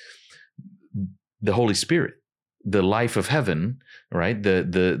us the Holy Spirit, the life of heaven, right?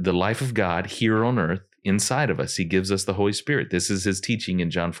 The life of God here on earth inside of us. He gives us the Holy Spirit. This is his teaching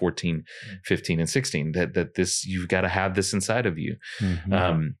in John 14, 15, and 16, that this, you've got to have this inside of you.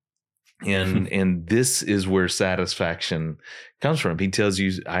 Mm-hmm. And this is where satisfaction comes from. He tells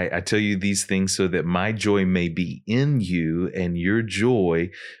you, I tell you these things so that my joy may be in you and your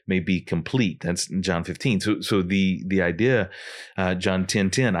joy may be complete. That's John 15. So the idea, John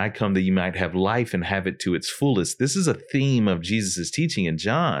 10:10, I come that you might have life and have it to its fullest. This is a theme of Jesus's teaching in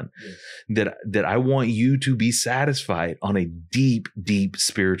John, yes, that I want you to be satisfied on a deep, deep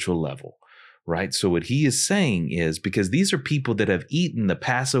spiritual level. Right. So what he is saying is, because these are people that have eaten the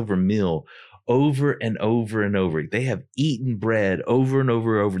Passover meal over and over and over. They have eaten bread over and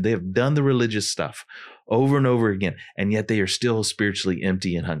over. They have done the religious stuff over and over again, and yet they are still spiritually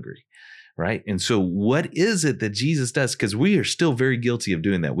empty and hungry. Right. And so what is it that Jesus does? Because we are still very guilty of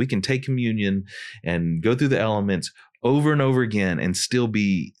doing that. We can take communion and go through the elements over and over again and still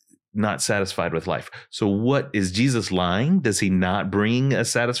be not satisfied with life. So what is Jesus lying? Does he not bring a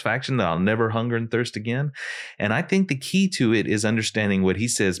satisfaction that I'll never hunger and thirst again? And I think the key to it is understanding what he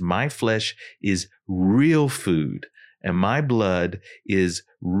says, my flesh is real food and my blood is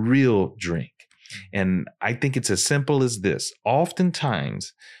real drink. And I think it's as simple as this.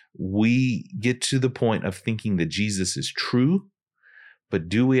 Oftentimes we get to the point of thinking that Jesus is true, but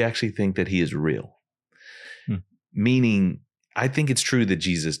do we actually think that he is real? Meaning, I think it's true that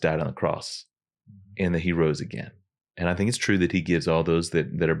Jesus died on the cross and that he rose again. And I think it's true that he gives all those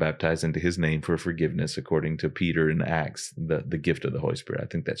that are baptized into his name for forgiveness, according to Peter in Acts, the gift of the Holy Spirit. I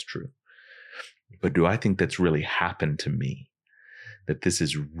think that's true. But do I think that's really happened to me? That this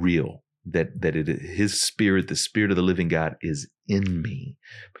is real, that his spirit, the spirit of the living God is in me?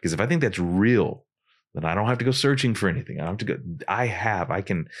 Because if I think that's real, then I don't have to go searching for anything. I don't have to go. I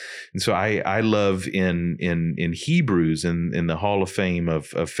can. And so I love in Hebrews, in the Hall of Fame of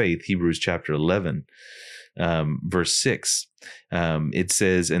faith, Hebrews chapter 11, verse 6, it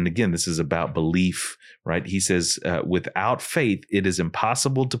says, and again, this is about belief, right? He says, without faith, it is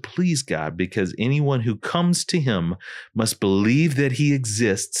impossible to please God, because anyone who comes to him must believe that he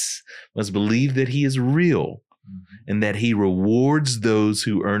exists, must believe that he is real, and that he rewards those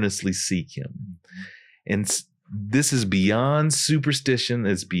who earnestly seek him. And this is beyond superstition.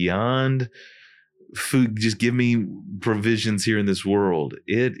 It's beyond food. Just give me provisions here in this world.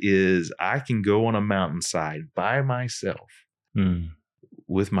 It is, I can go on a mountainside by myself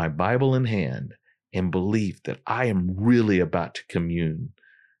with my Bible in hand and believe that I am really about to commune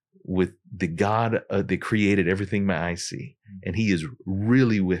with the God that created everything my eyes see. And he is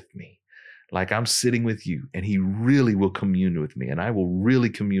really with me. Like I'm sitting with you, and he really will commune with me, and I will really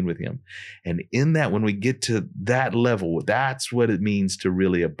commune with him. And in that, when we get to that level, that's what it means to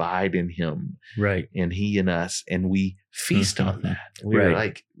really abide in him, right? And he in us, and we feast on that. We're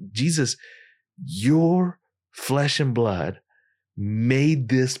like, Jesus, your flesh and blood made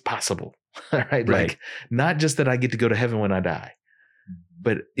this possible, right? Like, not just that I get to go to heaven when I die,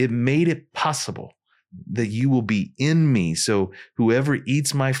 but it made it possible that you will be in me. So whoever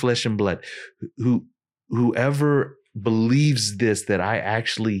eats my flesh and blood, whoever believes this, that I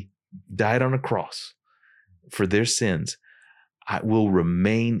actually died on a cross for their sins, I will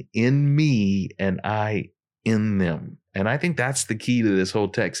remain in me and I in them. And I think that's the key to this whole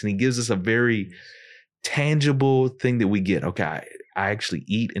text. And he gives us a very tangible thing that we get. Okay, I actually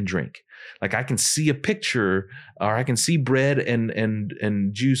eat and drink. Like I can see a picture, or I can see bread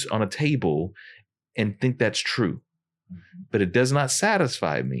and juice on a table and think that's true. But it does not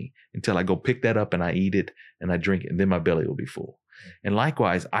satisfy me until I go pick that up and I eat it and I drink it, and then my belly will be full. And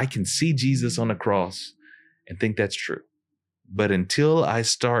likewise, I can see Jesus on the cross and think that's true. But until I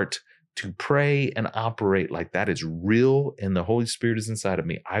start to pray and operate like that is real and the Holy Spirit is inside of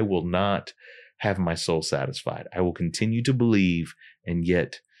me, I will not have my soul satisfied. I will continue to believe and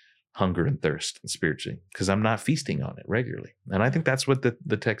yet hunger and thirst spiritually because I'm not feasting on it regularly. And I think that's what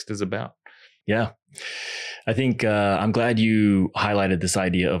the text is about. Yeah. I think I'm glad you highlighted this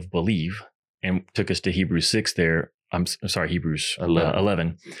idea of believe and took us to Hebrews 6 there. I'm sorry, Hebrews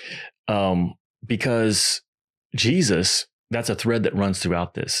 11. Because Jesus, that's a thread that runs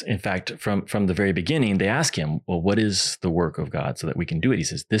throughout this. In fact, from the very beginning, they ask him, well, what is the work of God so that we can do it? He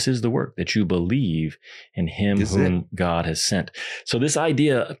says, this is the work, that you believe in him whom God has sent. So this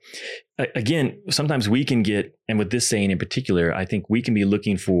idea, again, sometimes we can get, and with this saying in particular, I think we can be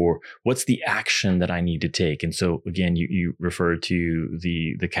looking for what's the action that I need to take. And so again, you refer to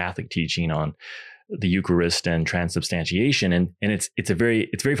the Catholic teaching on the Eucharist and transubstantiation, and it's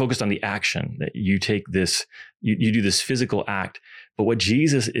very focused on the action that you take this, you do this physical act. But what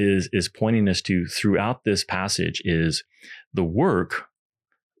Jesus is pointing us to throughout this passage is the work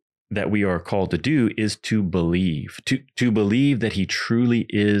that we are called to do is to believe, to believe that he truly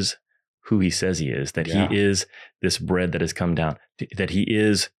is who he says he is, that he is this bread that has come down, that he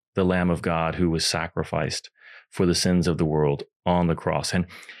is the Lamb of God who was sacrificed for the sins of the world on the cross.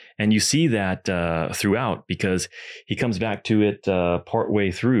 And you see that throughout, because he comes back to it partway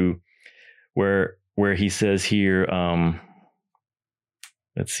through where he says here,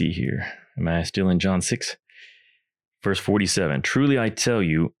 let's see here. Am I still in John 6? Verse 47, truly I tell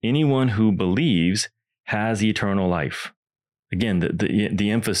you, anyone who believes has eternal life. Again,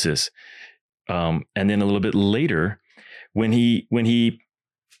 the emphasis. And then a little bit later, when he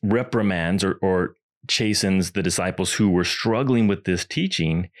reprimands or chastens the disciples who were struggling with this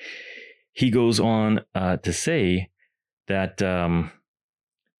teaching, he goes on to say that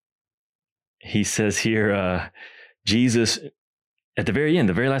he says here, Jesus, at the very end,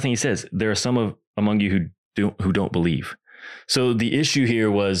 the very last thing he says, there are some among you who don't believe. So the issue here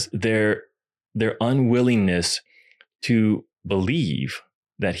was their unwillingness to believe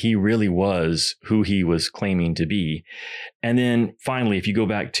that he really was who he was claiming to be. And then finally, if you go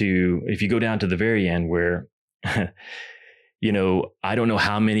down to the very end where, I don't know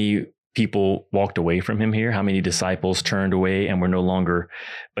how many people walked away from him here, how many disciples turned away and were no longer,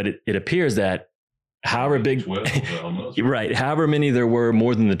 but it appears that however big, 12, right, however many there were,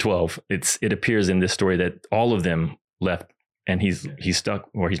 more than the 12, it appears in this story that all of them left. And he's stuck,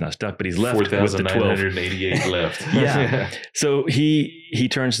 or he's not stuck, but he's left with the 12. 4,988 left. Yeah. So he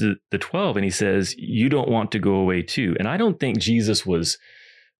turns to the 12 and he says, you don't want to go away too. And I don't think Jesus was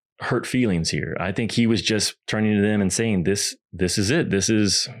hurt feelings here. I think he was just turning to them and saying, this is it. This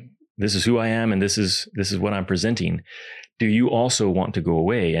is who I am. And this is what I'm presenting. Do you also want to go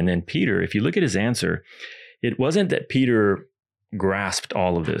away? And then Peter, if you look at his answer, it wasn't that Peter grasped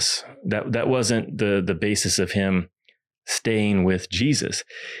all of this. That wasn't the basis of him staying with Jesus.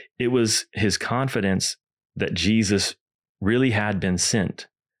 It was his confidence that Jesus really had been sent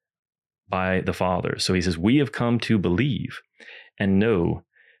by the Father. So he says, we have come to believe and know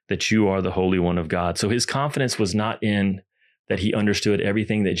that you are the Holy One of God. So his confidence was not in that he understood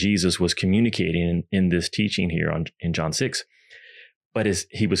everything that Jesus was communicating in this teaching here in John 6, but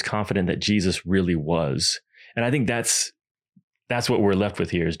he was confident that Jesus really was. And I think that's what we're left with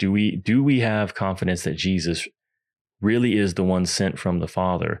here is, do we have confidence that Jesus really is the one sent from the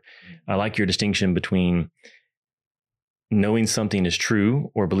Father? I like your distinction between knowing something is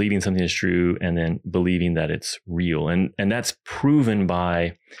true or believing something is true and then believing that it's real. And that's proven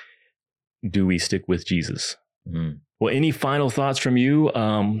by, do we stick with Jesus? Mm. Well, any final thoughts from you?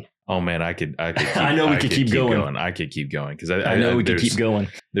 Oh man, I could. I know we could keep going. I could keep going because I know we could keep going.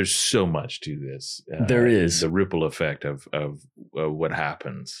 There's so much to this. There is the ripple effect of what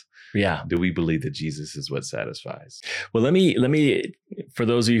happens. Yeah. Do we believe that Jesus is what satisfies? Well, let me, for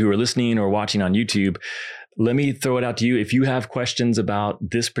those of you who are listening or watching on YouTube, let me throw it out to you. If you have questions about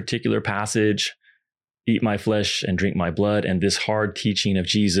this particular passage, eat my flesh and drink my blood, and this hard teaching of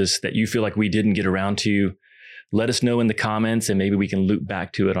Jesus that you feel like we didn't get around to, let us know in the comments and maybe we can loop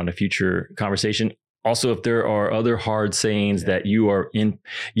back to it on a future conversation. Also, if there are other hard sayings that you're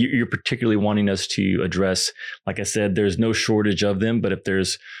particularly wanting us to address, like I said, there's no shortage of them, but if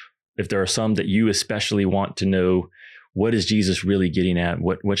there are some that you especially want to know, what is Jesus really getting at?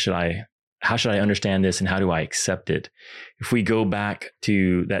 How should I understand this and how do I accept it? If we go back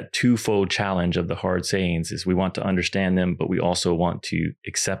to that twofold challenge of the hard sayings, is we want to understand them, but we also want to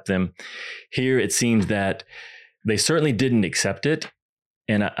accept them. Here, it seems that they certainly didn't accept it.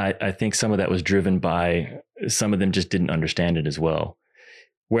 And I think some of that was driven by some of them just didn't understand it as well.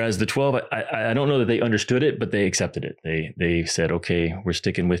 Whereas the 12, I don't know that they understood it, but they accepted it. They said, okay, we're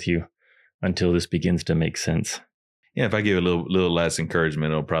sticking with you until this begins to make sense. Yeah, if I give a little less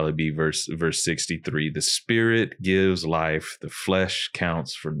encouragement, it'll probably be verse 63. The Spirit gives life, the flesh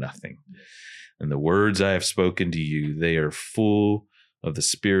counts for nothing. And the words I have spoken to you, they are full of the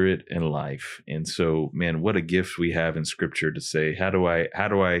Spirit and life. And so, man, what a gift we have in Scripture to say, how do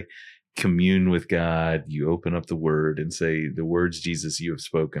I commune with God? You open up the Word and say, the words, Jesus, you have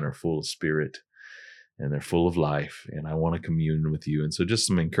spoken are full of Spirit and they're full of life, and I want to commune with you. And so just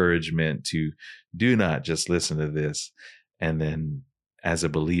some encouragement to do not just listen to this and then as a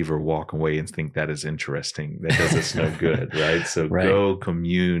believer walk away and think that is interesting. That does us no good, right? So Go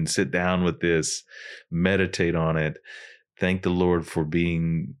commune, sit down with this, meditate on it. Thank the Lord for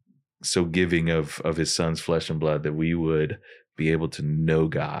being so giving of his son's flesh and blood that we would be able to know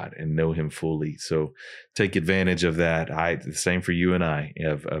God and know him fully. So take advantage of that. The same for you and I,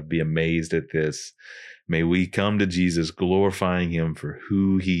 of be amazed at this. May we come to Jesus, glorifying him for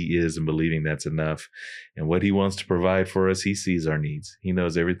who he is and believing that's enough. And what he wants to provide for us, he sees our needs. He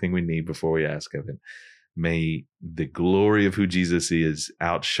knows everything we need before we ask of him. May the glory of who Jesus is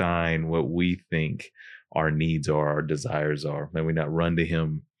outshine what we think our needs are, our desires are. May we not run to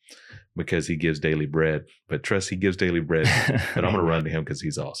him because he gives daily bread, but trust he gives daily bread. But I'm going to run to him because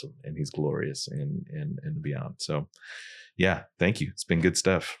he's awesome and he's glorious and beyond. So yeah, thank you. It's been good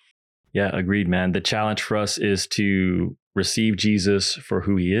stuff. Yeah, agreed, man. The challenge for us is to receive Jesus for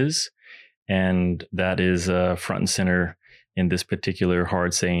who he is. And that is front and center in this particular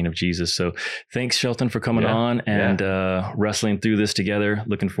hard saying of Jesus. So thanks, Shelton, for coming on and wrestling through this together.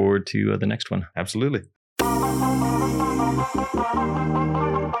 Looking forward to the next one. Absolutely.